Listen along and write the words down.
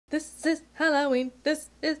This is Halloween. This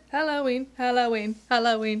is Halloween. Halloween.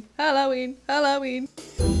 Halloween. Halloween. Halloween.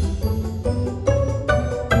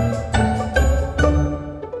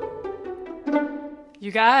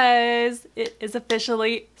 You guys, it is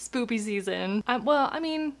officially spoopy season.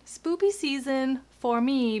 Spoopy season for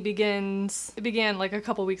me began like a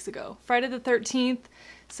couple weeks ago. Friday the 13th,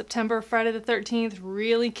 September, Friday the 13th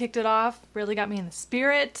really kicked it off, really got me in the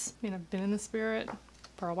spirit. I mean, I've been in the spirit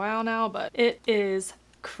for a while now, but it is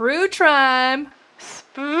Crue Trime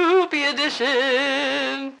Spoopy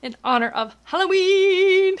Edition in honor of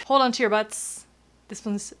Halloween. Hold on to your butts. This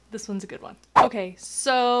one's a good one. Okay,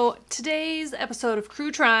 so today's episode of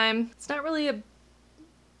Crue Trime, it's not really a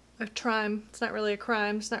trime, it's not really a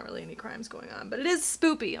crime, there's not really any crimes going on, but it is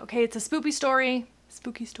spoopy, okay? It's a spoopy story,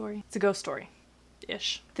 spooky story. It's a ghost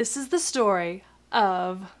story-ish. This is the story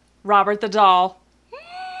of Robert the Doll.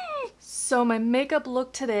 So my makeup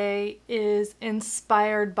look today is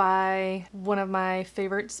inspired by one of my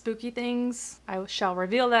favorite spooky things. I shall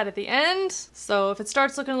reveal that at the end. So if it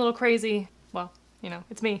starts looking a little crazy, well, you know,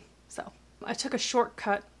 it's me. So I took a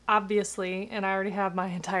shortcut, obviously, and I already have my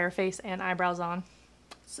entire face and eyebrows on.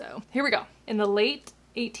 So here we go. In the late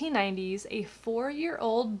 1890s, a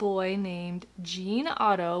 4-year-old boy named Gene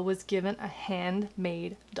Otto was given a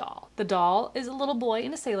handmade doll. The doll is a little boy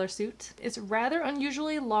in a sailor suit. It's rather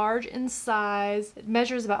unusually large in size. It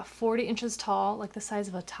measures about 40 inches tall, like the size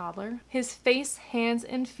of a toddler. His face, hands,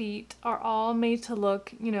 and feet are all made to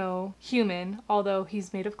look, you know, human, although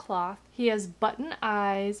he's made of cloth. He has button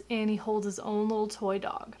eyes and he holds his own little toy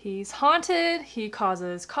dog. He's haunted, he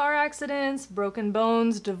causes car accidents, broken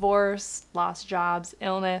bones, divorce, lost jobs,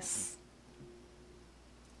 illness.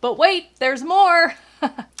 But wait, there's more!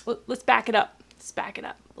 Let's back it up. Let's back it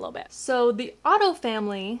up a little bit. So the Otto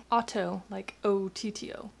family, Otto, like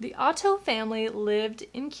O-T-T-O. The Otto family lived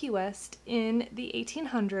in Key West in the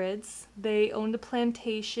 1800s. They owned a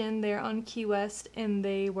plantation there on Key West, and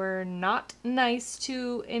they were not nice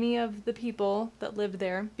to any of the people that lived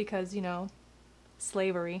there because, you know,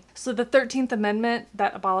 slavery. So the 13th Amendment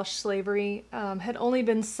that abolished slavery had only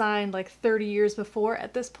been signed like 30 years before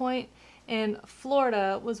at this point. And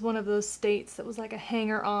Florida was one of those states that was like a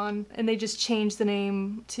hanger-on, and they just changed the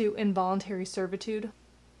name to involuntary servitude.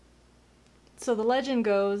 So the legend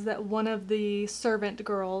goes that one of the servant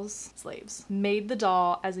girls, slaves, made the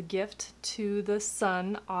doll as a gift to the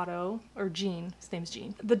son, Otto, or Gene. His name's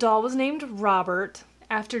Gene. The doll was named Robert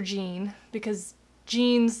after Gene because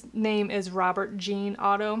Gene's name is Robert Gene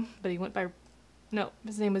Otto, but he went by, no,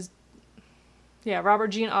 his name was, yeah, Robert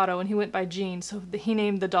Gene Otto, and he went by Gene, so he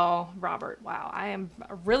named the doll Robert. Wow, I am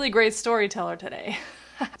a really great storyteller today.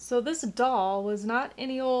 So this doll was not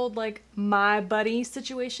any old, like, My Buddy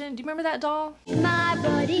situation. Do you remember that doll? My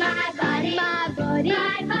buddy, my buddy, my buddy,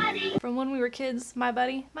 my buddy. From when we were kids, My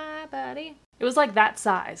Buddy, my buddy. It was like that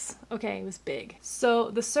size. Okay, it was big. So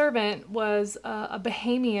the servant was a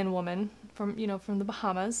Bahamian woman from the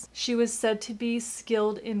Bahamas. She was said to be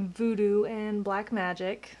skilled in voodoo and black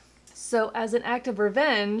magic. So as an act of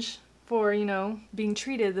revenge for, you know, being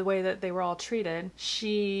treated the way that they were all treated,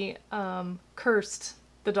 she cursed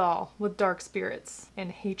the doll with dark spirits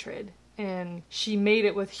and hatred. And she made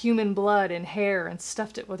it with human blood and hair and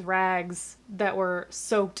stuffed it with rags that were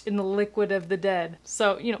soaked in the liquid of the dead.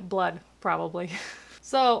 So, you know, blood, probably.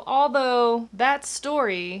 So although that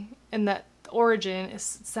story and that origin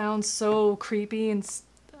sounds so creepy and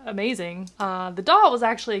amazing, the doll was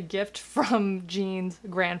actually a gift from Gene's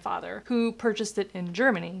grandfather, who purchased it in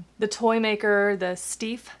Germany. The toy maker, the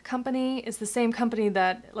Steiff company, is the same company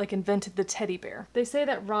that like invented the teddy bear. They say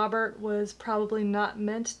that Robert was probably not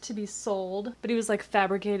meant to be sold, but he was like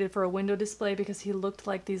fabricated for a window display because he looked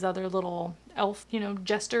like these other little elf, you know,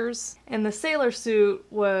 jesters. And the sailor suit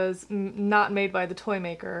was not made by the toy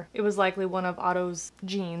maker. It was likely one of Otto's,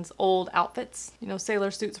 Gene's, old outfits. You know,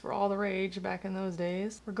 sailor suits were all the rage back in those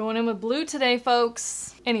days. We're going in with blue today,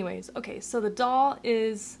 folks. Anyways, okay, so the doll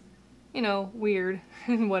is, you know, weird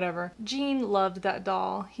and whatever. Gene loved that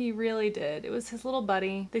doll. He really did. It was his little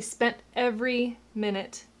buddy. They spent every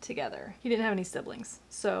minute together. He didn't have any siblings,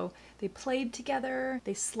 so they played together,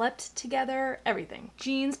 they slept together, everything.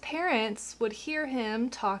 Gene's parents would hear him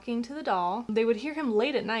talking to the doll. They would hear him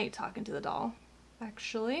late at night talking to the doll,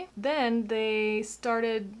 actually. Then they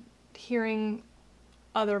started hearing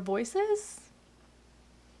other voices.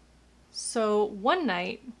 So one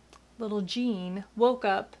night, little Gene woke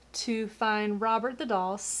up to find Robert the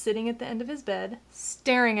doll sitting at the end of his bed,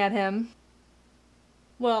 staring at him,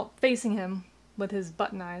 well, facing him with his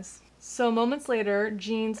button eyes. So moments later,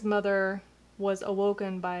 Gene's mother was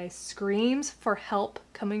awoken by screams for help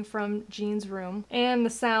coming from Jean's room and the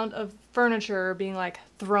sound of furniture being like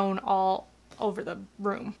thrown all over the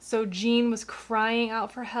room. So Jean was crying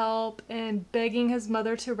out for help and begging his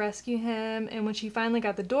mother to rescue him, and when she finally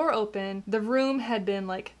got the door open, the room had been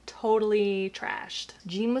like totally trashed.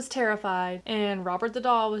 Jean was terrified, and Robert the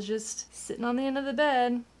doll was just sitting on the end of the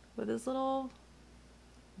bed with his little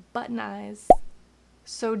button eyes.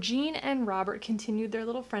 So Jean and Robert continued their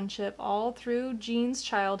little friendship all through Jean's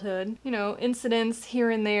childhood. You know, incidents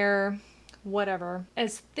here and there, whatever.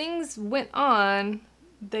 As things went on,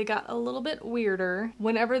 they got a little bit weirder.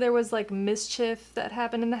 Whenever there was like mischief that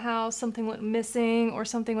happened in the house, something went missing or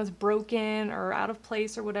something was broken or out of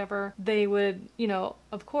place or whatever, they would, you know,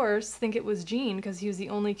 of course, think it was Jean because he was the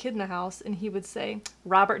only kid in the house, and he would say,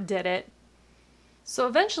 "Robert did it." So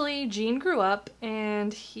eventually Jean grew up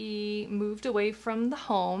and he moved away from the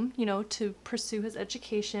home, you know, to pursue his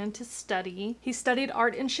education, to study. He studied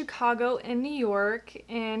art in Chicago and New York,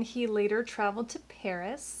 and he later traveled to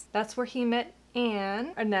Paris. That's where he met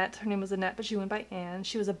Annette, her name was Annette, but she went by Anne.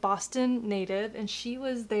 She was a Boston native, and she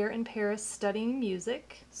was there in Paris studying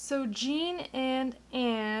music. So Jean and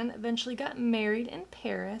Anne eventually got married in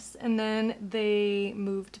Paris, and then they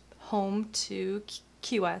moved home to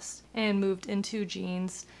Key West and moved into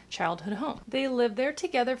Jean's childhood home. They lived there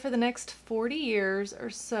together for the next 40 years or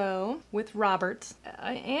so with Robert.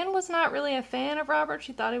 Anne was not really a fan of Robert.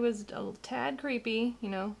 She thought he was a tad creepy, you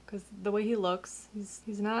know, because the way he looks.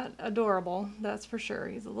 He's not adorable, that's for sure.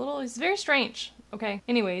 He's very strange. Okay.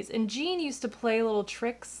 Anyways, and Jean used to play little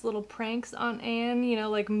tricks, little pranks on Anne, you know,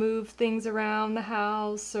 like move things around the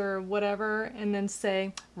house or whatever, and then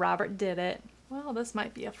say, "Robert did it." Well, this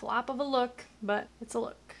might be a flop of a look, but it's a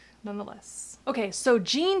look nonetheless. Okay, so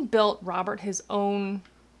Jean built Robert his own,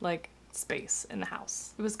 like, space in the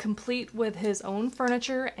house. It was complete with his own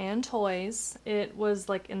furniture and toys. It was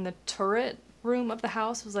like in the turret room of the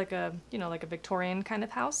house. It was like a, you know, like a Victorian kind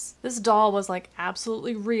of house. This doll was like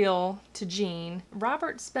absolutely real to Jean.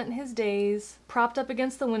 Robert spent his days propped up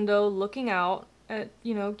against the window looking out at,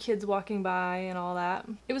 you know, kids walking by and all that.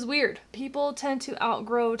 It was weird. People tend to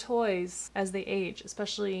outgrow toys as they age,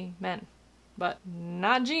 especially men. But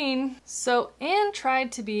not Jean. So Anne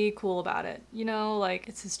tried to be cool about it. You know, like,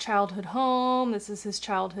 it's his childhood home, this is his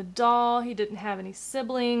childhood doll, he didn't have any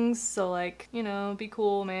siblings, so like, you know, be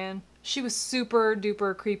cool, man. She was super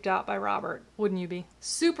duper creeped out by Robert, wouldn't you be?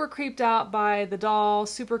 Super creeped out by the doll,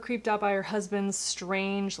 super creeped out by her husband's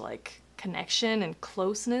strange, like, connection and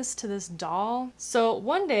closeness to this doll. So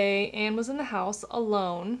one day Anne was in the house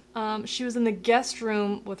alone. She was in the guest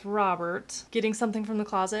room with Robert getting something from the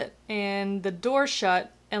closet, and the door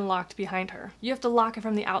shut and locked behind her. You have to lock it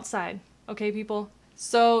from the outside, okay, people?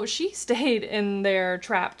 So she stayed in there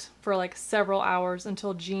trapped for like several hours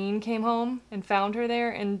until Jean came home and found her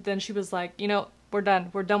there, and then she was like, you know, we're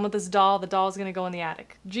done with this doll. The doll's gonna go in the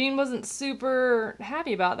attic. Jean wasn't super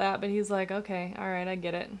happy about that, but he's like, okay, all right, I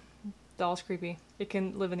get it. Doll's creepy. It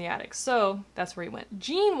can live in the attic. So that's where he went.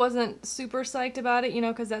 Jean wasn't super psyched about it, you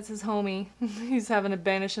know, because that's his homie. He's having to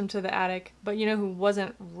banish him to the attic. But you know who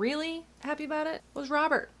wasn't really happy about it? Was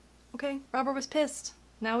Robert. Okay? Robert was pissed.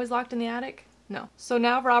 Now he's locked in the attic? No. So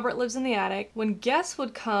now Robert lives in the attic. When guests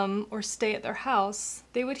would come or stay at their house,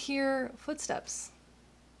 they would hear footsteps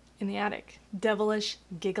in the attic. Devilish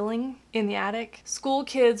giggling in the attic. School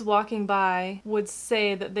kids walking by would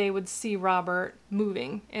say that they would see Robert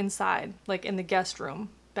moving inside, like in the guest room,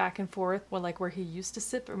 back and forth, or like where he used to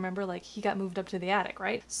sit. But remember, like, he got moved up to the attic,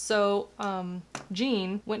 right? So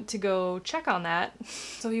Jean went to go check on that.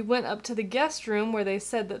 So he went up to the guest room where they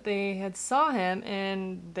said that they had saw him,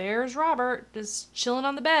 and there's Robert just chilling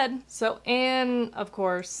on the bed. So Anne, of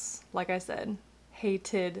course, like I said,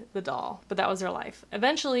 hated the doll, but that was their life.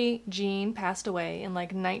 Eventually, Jean passed away in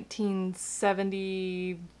like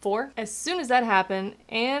 1974. As soon as that happened,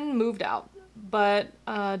 Anne moved out, but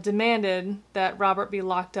demanded that Robert be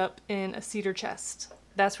locked up in a cedar chest.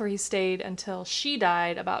 That's where he stayed until she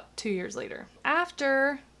died about 2 years later.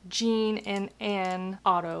 After Jean and Anne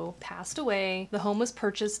Otto passed away, the home was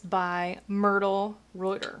purchased by Myrtle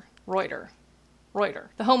Reuter.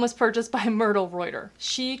 The home was purchased by Myrtle Reuter.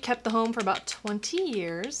 She kept the home for about 20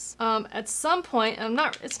 years. At some point,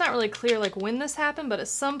 it's not really clear like when this happened, but at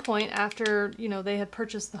some point after, you know, they had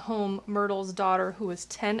purchased the home, Myrtle's daughter, who was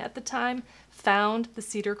 10 at the time, found the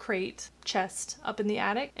cedar crate chest up in the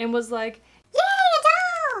attic and was like, "Yay,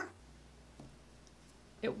 a doll!"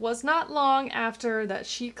 It was not long after that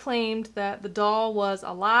she claimed that the doll was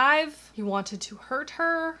alive, he wanted to hurt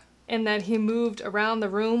her, and that he moved around the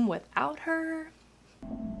room without her.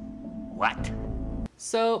 What?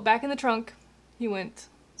 So back in the trunk he went,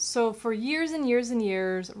 So for years and years and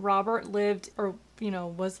years, Robert lived, or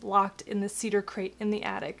was locked in the cedar crate in the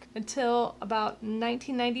attic until about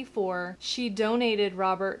 1994. She donated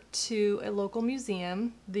Robert to a local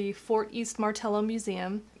museum, the Fort East Martello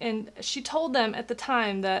Museum, and she told them at the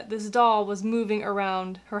time that this doll was moving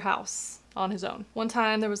around her house on his own. One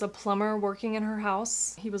time there was a plumber working in her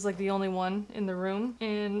house. He was like the only one in the room,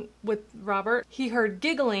 and with Robert, he heard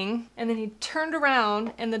giggling, and then he turned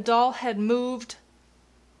around and the doll had moved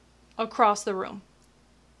across the room.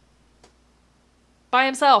 By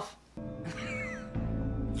himself.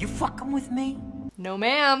 You fucking with me? No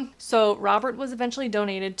ma'am. So Robert was eventually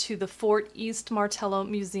donated to the Fort East Martello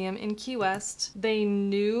Museum in Key West. They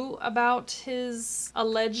knew about his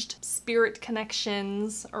alleged spirit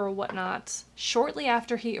connections or whatnot. Shortly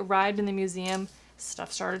after he arrived in the museum,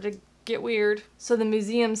 stuff started to get weird. So the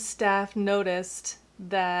museum staff noticed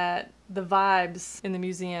that the vibes in the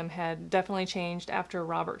museum had definitely changed after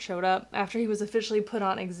Robert showed up. After he was officially put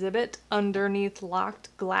on exhibit underneath locked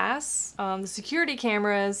glass, the security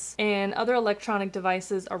cameras and other electronic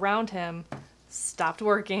devices around him stopped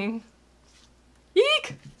working.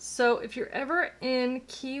 Eek! So if you're ever in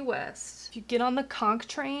Key West, if you get on the conch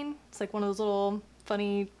train, it's like one of those little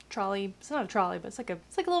funny trolley, it's not a trolley, but it's like a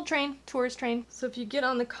little train, tourist train. So if you get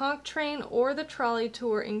on the conch train or the trolley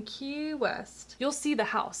tour in Key West, you'll see the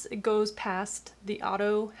house. It goes past the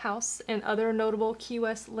Otto house and other notable Key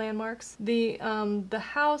West landmarks. The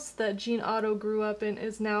house that Gene Otto grew up in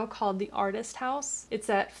is now called the Artist House. It's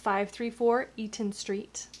at 534 Eaton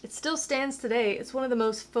Street. It still stands today. It's one of the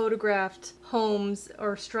most photographed homes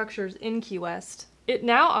or structures in Key West. It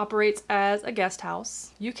now operates as a guest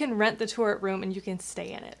house. You can rent the turret room and you can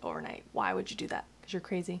stay in it overnight. Why would you do that? Because you're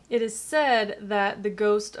crazy. It is said that the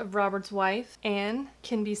ghost of Robert's wife, Anne,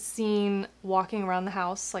 can be seen walking around the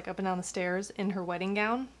house, like up and down the stairs in her wedding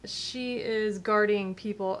gown. She is guarding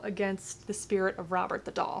people against the spirit of Robert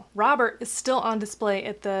the doll. Robert is still on display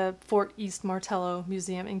at the Fort East Martello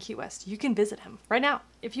Museum in Key West. You can visit him right now.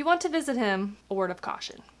 If you want to visit him, a word of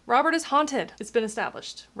caution. Robert is haunted. It's been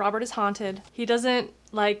established. Robert is haunted. He doesn't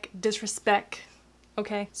like disrespect,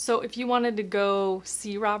 okay? So if you wanted to go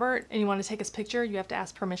see Robert and you want to take his picture, you have to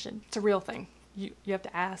ask permission. It's a real thing. You have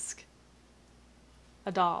to ask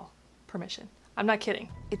a doll permission. I'm not kidding.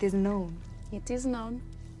 It is known. It is known.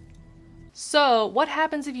 So what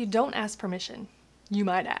happens if you don't ask permission? You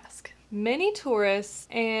might ask. Many tourists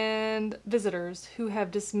and visitors who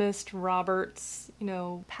have dismissed Robert's,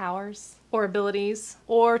 powers or abilities,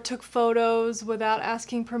 or took photos without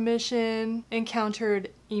asking permission, encountered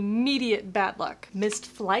immediate bad luck. Missed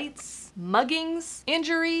flights, muggings,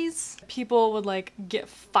 injuries. People would get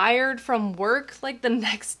fired from work the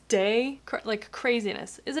next day.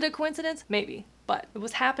 Craziness. Is it a coincidence? Maybe. But it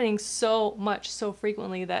was happening so much, so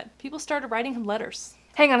frequently that people started writing him letters.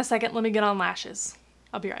 Hang on a second, let me get on lashes.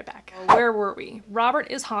 I'll be right back. Where were we?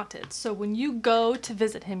 Robert is haunted, so when you go to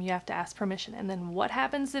visit him, you have to ask permission. And then what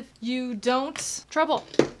happens if you don't? Trouble.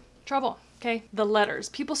 Okay? The letters.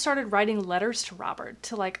 People started writing letters to Robert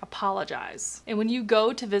to apologize. And when you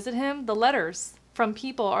go to visit him, the letters from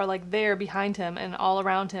people are there behind him and all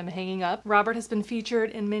around him hanging up. Robert has been featured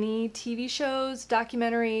in many TV shows,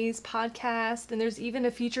 documentaries, podcasts, and there's even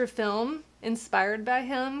a feature film inspired by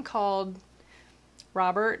him called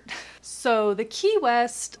Robert. So the Key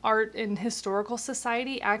West Art and Historical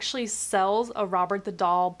Society actually sells a Robert the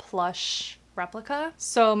Doll Plush replica.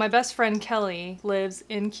 So my best friend Kelly lives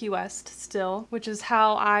in Key West still, which is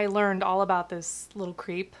how I learned all about this little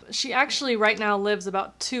creep. She actually right now lives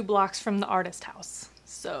about 2 blocks from the Artist House.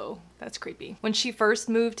 So that's creepy. When she first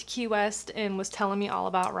moved to Key West and was telling me all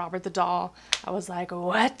about Robert the doll, I was like,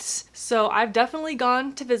 what? So I've definitely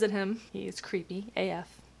gone to visit him. He's creepy AF.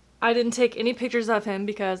 I didn't take any pictures of him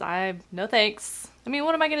because no thanks. I mean,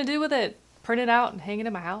 what am I gonna do with it? Print it out and hang it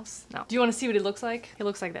in my house? No. Do you wanna see what he looks like? He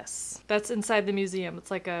looks like this. That's inside the museum.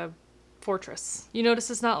 It's like a fortress. You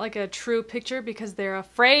notice it's not a true picture because they're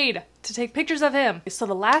afraid to take pictures of him. So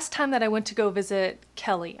the last time that I went to go visit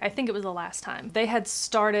Kelly, I think it was the last time, they had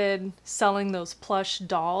started selling those plush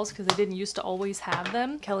dolls because they didn't used to always have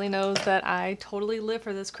them. Kelly knows that I totally live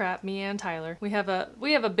for this crap, me and Tyler. We have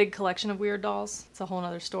a big collection of weird dolls. It's a whole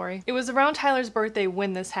nother story. It was around Tyler's birthday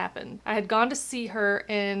when this happened. I had gone to see her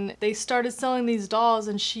and they started selling these dolls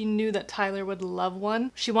and she knew that Tyler would love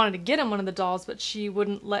one. She wanted to get him one of the dolls, but she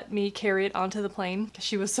wouldn't let me carry it onto the plane because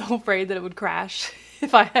she was so afraid that it would crash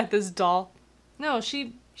if I had this doll. No,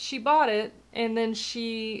 she bought it and then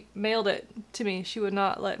she mailed it to me. She would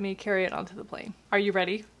not let me carry it onto the plane. Are you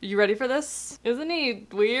ready? Are you ready for this? Isn't he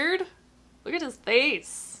weird? Look at his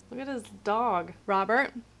face. Look at his dog.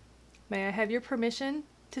 Robert, may I have your permission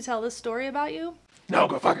to tell this story about you? No,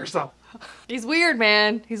 go fuck yourself. He's weird,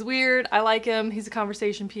 man. He's weird. I like him. He's a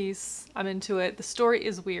conversation piece. I'm into it. The story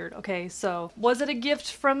is weird. Okay, so was it a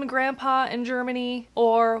gift from Grandpa in Germany,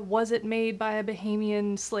 or was it made by a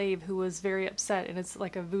Bahamian slave who was very upset and it's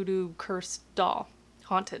like a voodoo cursed doll?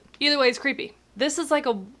 Haunted. Either way, it's creepy. This is like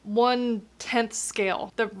a 1/10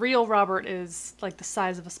 scale. The real Robert is like the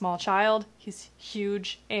size of a small child. He's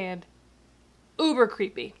huge and uber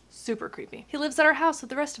creepy. Super creepy. He lives at our house with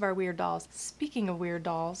the rest of our weird dolls. Speaking of weird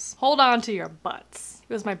dolls, hold on to your butts.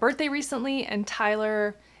 It was my birthday recently, and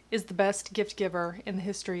Tyler is the best gift giver in the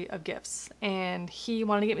history of gifts. And he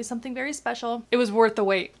wanted to get me something very special. It was worth the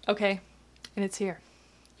wait, okay? And it's here.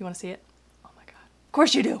 You want to see it? Oh my God. Of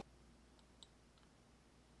course you do.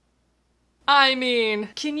 I mean,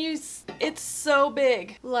 it's so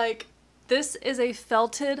big. Like, this is a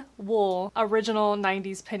felted wool original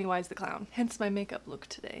 90s Pennywise the Clown. Hence my makeup look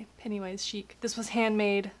today. Pennywise chic. This was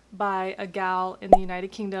handmade by a gal in the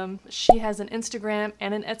United Kingdom. She has an Instagram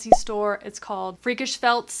and an Etsy store. It's called Freakish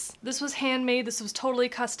Felts. This was handmade. This was totally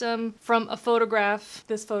custom from a photograph.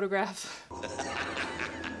 This photograph.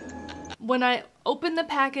 When I opened the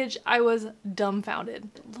package, I was dumbfounded.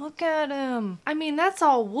 Look at him. I mean, that's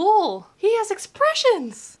all wool. He has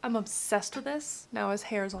expressions. I'm obsessed with this. Now his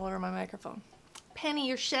hair's all over my microphone. Penny,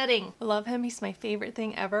 you're shedding. I love him. He's my favorite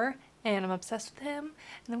thing ever. And I'm obsessed with him.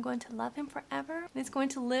 And I'm going to love him forever. And he's going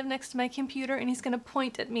to live next to my computer and he's going to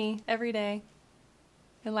point at me every day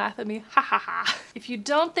and laugh at me. Ha ha ha. If you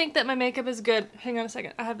don't think that my makeup is good, hang on a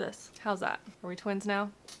second. I have this. How's that? Are we twins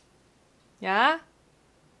now? Yeah?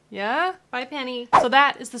 Yeah? Bye, Penny. So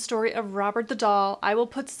that is the story of Robert the Doll. I will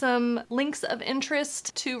put some links of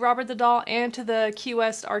interest to Robert the Doll and to the Key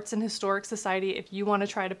West Arts and Historic Society if you want to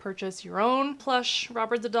try to purchase your own plush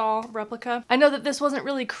Robert the Doll replica. I know that this wasn't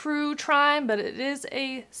really Crue Trime, but it is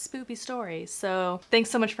a spoopy story. So thanks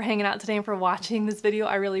so much for hanging out today and for watching this video.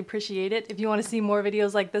 I really appreciate it. If you want to see more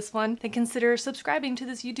videos like this one, then consider subscribing to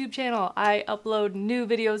this YouTube channel. I upload new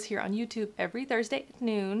videos here on YouTube every Thursday at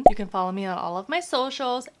noon. You can follow me on all of my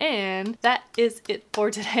socials. And that is it for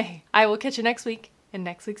today. I will catch you next week in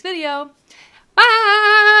next week's video.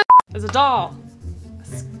 Bye! There's a doll. A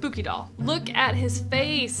spooky doll. Look at his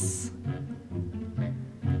face.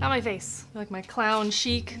 Not my face. Like my clown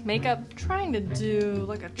chic makeup. I'm trying to do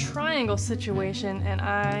like a triangle situation and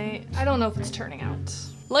I don't know if it's turning out.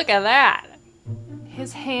 Look at that.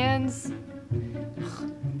 His hands.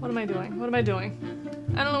 What am I doing? What am I doing?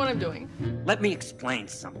 I don't know what I'm doing. Let me explain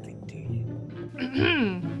something to you.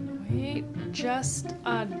 Wait just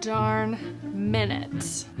a darn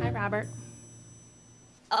minute. Hi, Robert.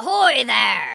 Ahoy there!